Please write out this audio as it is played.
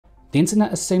The internet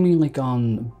has seemingly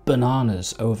gone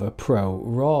bananas over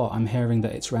ProRAW. I'm hearing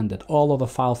that it's rendered all other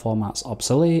file formats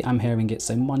obsolete. I'm hearing it's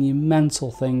a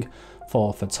monumental thing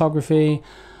for photography,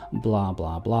 blah,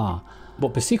 blah, blah.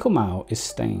 But Basico Mao is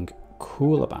staying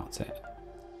cool about it.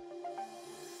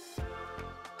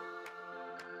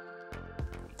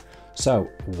 So,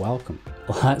 welcome.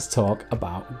 Let's talk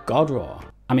about GodRAW.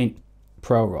 I mean,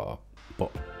 ProRAW,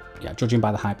 but yeah, judging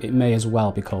by the hype, it may as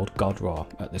well be called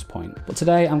GodRAW at this point. But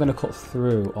today I'm going to cut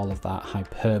through all of that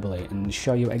hyperbole and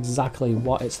show you exactly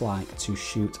what it's like to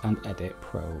shoot and edit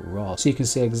ProRAW. So you can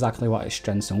see exactly what its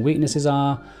strengths and weaknesses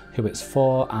are, who it's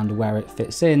for, and where it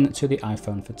fits in to the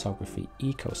iPhone photography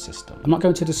ecosystem. I'm not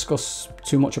going to discuss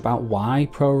too much about why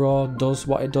ProRAW does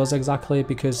what it does exactly,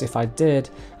 because if I did,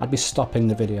 I'd be stopping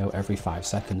the video every 5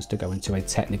 seconds to go into a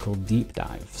technical deep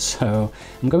dive. So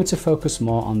I'm going to focus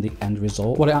more on the end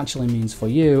result, what it actually means for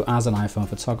you as an iPhone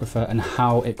photographer and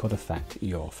how it could affect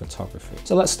your photography.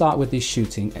 So let's start with the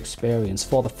shooting experience.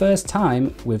 For the first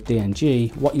time with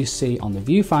DNG, what you see on the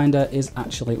viewfinder is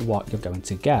actually what you're going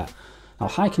to get. Now,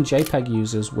 high and JPEG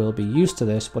users will be used to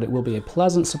this, but it will be a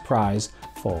pleasant surprise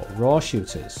for RAW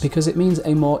shooters because it means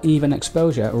a more even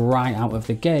exposure right out of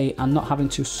the gate and not having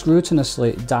to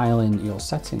scrupulously dial in your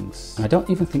settings. And I don't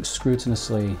even think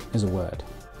scrupulously is a word,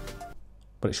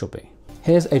 but it should be.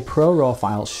 Here's a ProRAW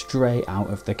file straight out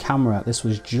of the camera. This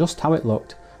was just how it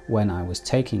looked when I was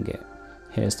taking it.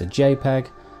 Here's the JPEG,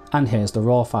 and here's the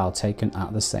RAW file taken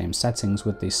at the same settings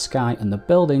with the sky and the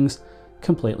buildings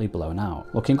completely blown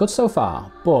out. Looking good so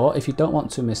far, but if you don't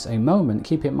want to miss a moment,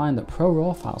 keep in mind that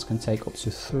ProRAW files can take up to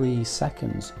 3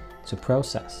 seconds to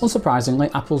process.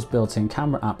 Unsurprisingly, Apple's built-in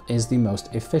camera app is the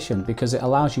most efficient because it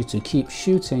allows you to keep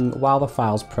shooting while the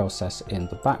files process in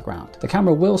the background. The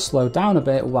camera will slow down a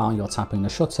bit while you're tapping the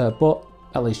shutter, but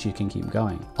at least you can keep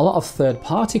going. A lot of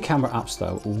third-party camera apps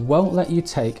though won't let you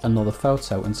take another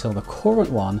photo until the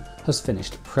current one has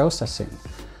finished processing.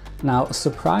 Now,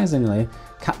 surprisingly,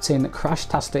 Captain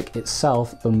Crashtastic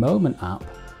itself, the Moment app,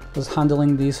 was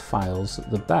handling these files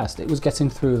the best. It was getting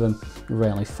through them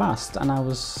really fast and I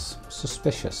was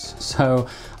suspicious. So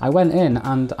I went in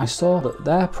and I saw that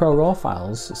their ProRAW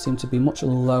files seemed to be much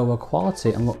lower quality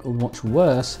and look much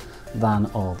worse than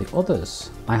all the others.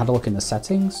 I had a look in the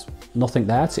settings, nothing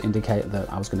there to indicate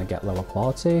that I was going to get lower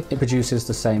quality. It produces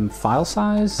the same file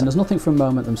size and there's nothing from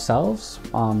Moment themselves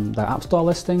on their App Store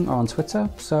listing or on Twitter.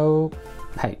 So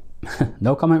hey,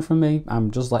 no comment from me,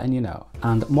 I'm just letting you know.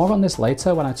 And more on this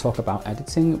later when I talk about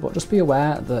editing, but just be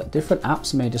aware that different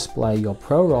apps may display your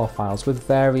ProRAW files with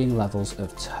varying levels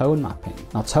of tone mapping.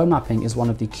 Now, tone mapping is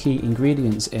one of the key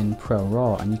ingredients in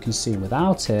ProRAW, and you can see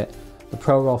without it, the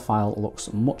ProRAW file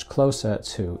looks much closer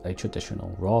to a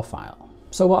traditional RAW file.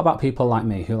 So what about people like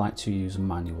me who like to use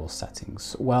manual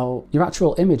settings? Well, your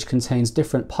actual image contains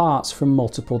different parts from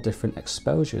multiple different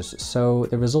exposures, so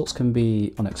the results can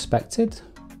be unexpected,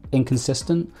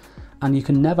 inconsistent, and you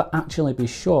can never actually be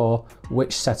sure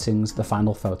which settings the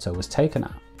final photo was taken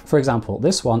at. For example,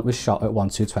 this one was shot at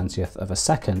 1/220th of a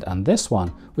second and this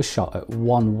one was shot at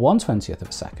 1/120th of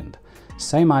a second.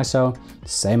 Same ISO,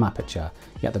 same aperture,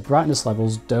 yet the brightness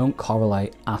levels don't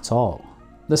correlate at all.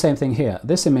 The same thing here,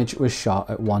 this image was shot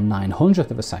at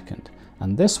 1/900th of a second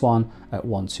and this one at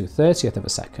 1/230th of a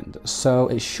second, so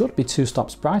it should be 2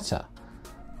 stops brighter,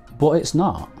 but it's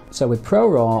not. So with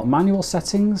ProRAW, manual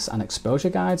settings and exposure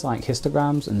guides like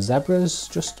histograms and zebras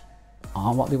just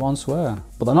aren't what they once were.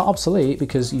 But they're not obsolete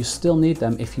because you still need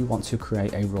them if you want to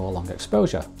create a raw long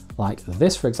exposure, like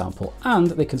this for example,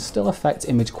 and they can still affect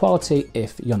image quality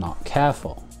if you're not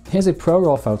careful. Here's a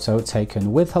ProRAW photo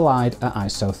taken with halide at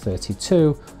ISO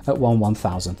 32 at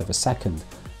 1/1000th of a second.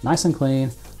 Nice and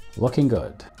clean, looking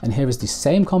good. And here is the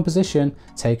same composition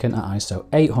taken at ISO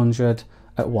 800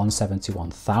 at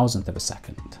 1/71,000th of a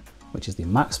second, which is the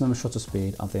maximum shutter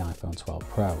speed of the iPhone 12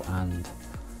 Pro, and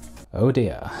oh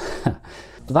dear.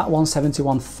 That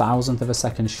 1/71,000th of a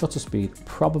second shutter speed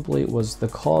probably was the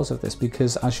cause of this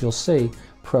because, as you'll see,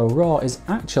 ProRAW is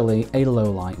actually a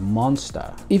low light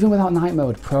monster. Even without night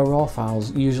mode, ProRAW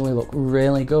files usually look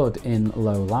really good in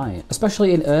low light,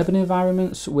 especially in urban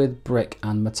environments with brick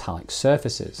and metallic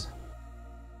surfaces.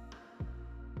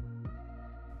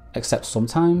 Except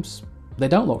sometimes they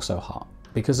don't look so hot.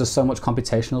 Because there's so much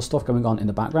computational stuff going on in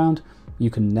the background, you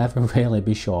can never really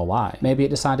be sure why. Maybe it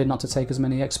decided not to take as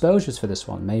many exposures for this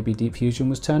one. Maybe Deep Fusion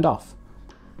was turned off.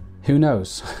 Who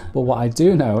knows? But what I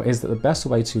do know is that the best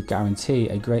way to guarantee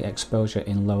a great exposure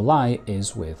in low light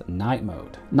is with night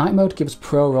mode. Night mode gives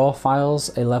ProRAW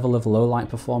files a level of low light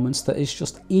performance that is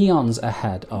just eons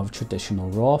ahead of traditional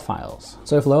RAW files.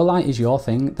 So if low light is your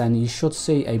thing, then you should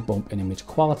see a bump in image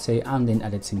quality and in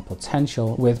editing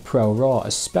potential with ProRAW,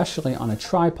 especially on a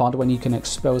tripod when you can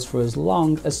expose for as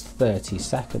long as 30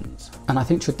 seconds. And I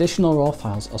think traditional RAW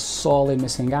files are sorely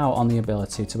missing out on the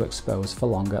ability to expose for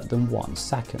longer than 1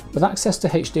 second. With access to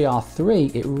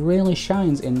HDR3, it really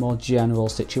shines in more general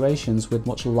situations with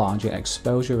much larger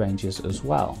exposure ranges as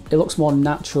well. It looks more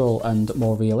natural and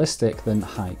more realistic than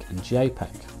Hike and JPEG.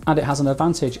 And it has an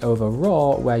advantage over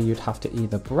RAW where you'd have to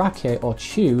either bracket or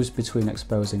choose between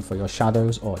exposing for your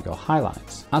shadows or your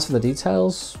highlights. As for the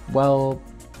details, well,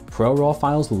 ProRAW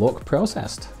files look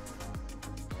processed.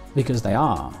 Because they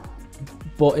are.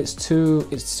 But it's to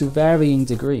varying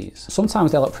degrees.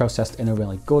 Sometimes they look processed in a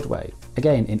really good way.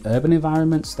 Again, in urban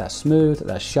environments, they're smooth,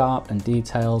 they're sharp and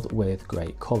detailed with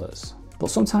great colors. But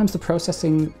sometimes the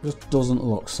processing just doesn't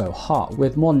look so hot,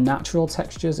 with more natural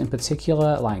textures in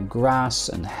particular, like grass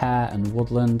and hair and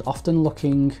woodland, often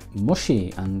looking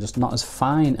mushy and just not as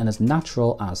fine and as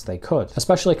natural as they could,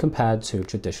 especially compared to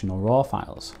traditional RAW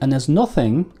files. And there's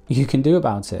nothing you can do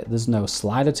about it. There's no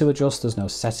slider to adjust, there's no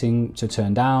setting to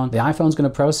turn down. The iPhone's going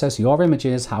to process your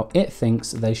images how it thinks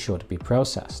they should be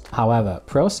processed. However,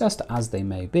 processed as they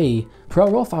may be,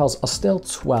 ProRAW files are still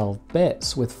 12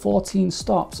 bits with 14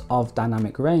 stops of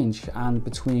dynamic range and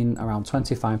between around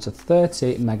 25 to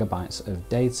 30 megabytes of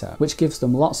data, which gives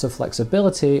them lots of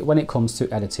flexibility when it comes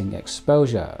to editing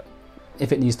exposure,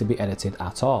 if it needs to be edited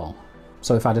at all.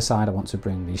 So if I decide I want to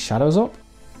bring these shadows up,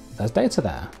 there's data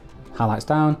there. Highlights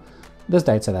down, there's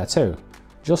data there too,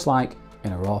 just like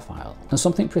in a RAW file. And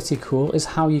something pretty cool is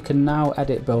how you can now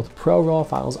edit both ProRAW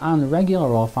files and regular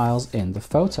RAW files in the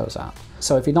Photos app.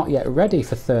 So if you're not yet ready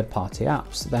for third-party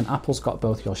apps, then Apple's got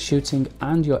both your shooting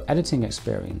and your editing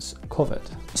experience covered.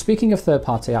 Speaking of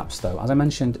third-party apps though, as I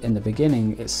mentioned in the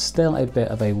beginning, it's still a bit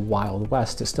of a wild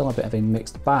west. It's still a bit of a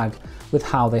mixed bag with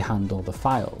how they handle the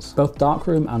files. Both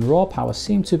Darkroom and RAW Power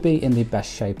seem to be in the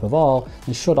best shape of all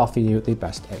and should offer you the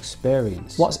best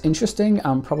experience. What's interesting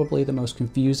and probably the most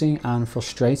confusing and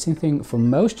frustrating thing for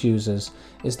most users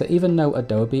is that even though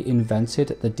Adobe invented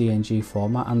the DNG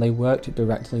format and they worked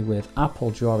directly with Apple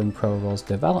during ProRAW's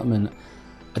development,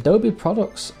 Adobe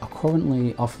products are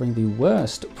currently offering the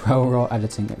worst ProRAW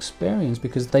editing experience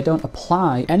because they don't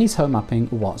apply any tone mapping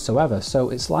whatsoever. So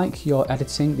it's like you're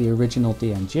editing the original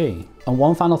DNG. And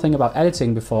one final thing about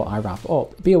editing before I wrap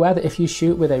up, be aware that if you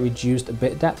shoot with a reduced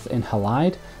bit depth in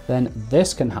Halide, then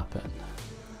this can happen.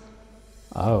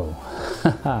 Oh,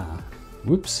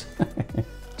 whoops.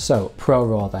 So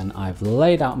ProRAW then, I've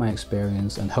laid out my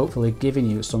experience and hopefully given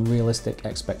you some realistic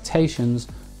expectations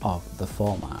of the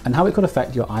format and how it could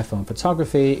affect your iPhone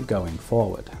photography going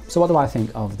forward. So what do I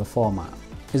think of the format?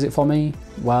 Is it for me?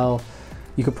 Well,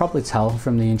 you could probably tell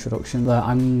from the introduction that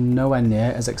I'm nowhere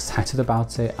near as excited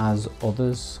about it as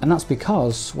others. And that's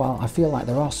because, well, I feel like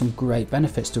there are some great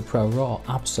benefits to ProRAW,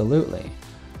 absolutely.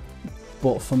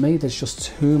 But for me, there's just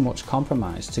too much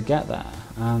compromise to get there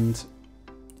and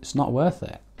it's not worth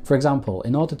it. For example,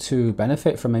 in order to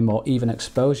benefit from a more even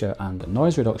exposure and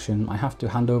noise reduction, I have to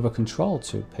hand over control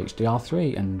to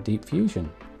HDR3 and Deep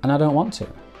Fusion, and I don't want to.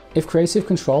 If creative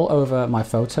control over my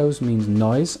photos means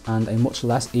noise and a much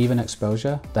less even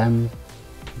exposure, then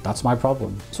that's my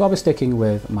problem. So I'll be sticking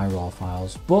with my RAW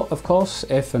files. But of course,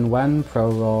 if and when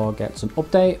ProRAW gets an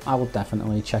update, I will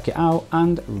definitely check it out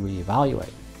and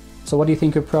reevaluate. So what do you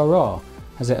think of ProRAW?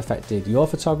 Has it affected your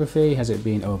photography? Has it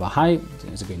been overhyped?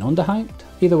 Has it been underhyped?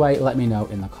 Either way, let me know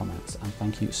in the comments. And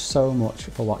thank you so much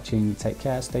for watching. Take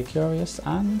care, stay curious,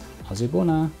 and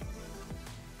Azibuna.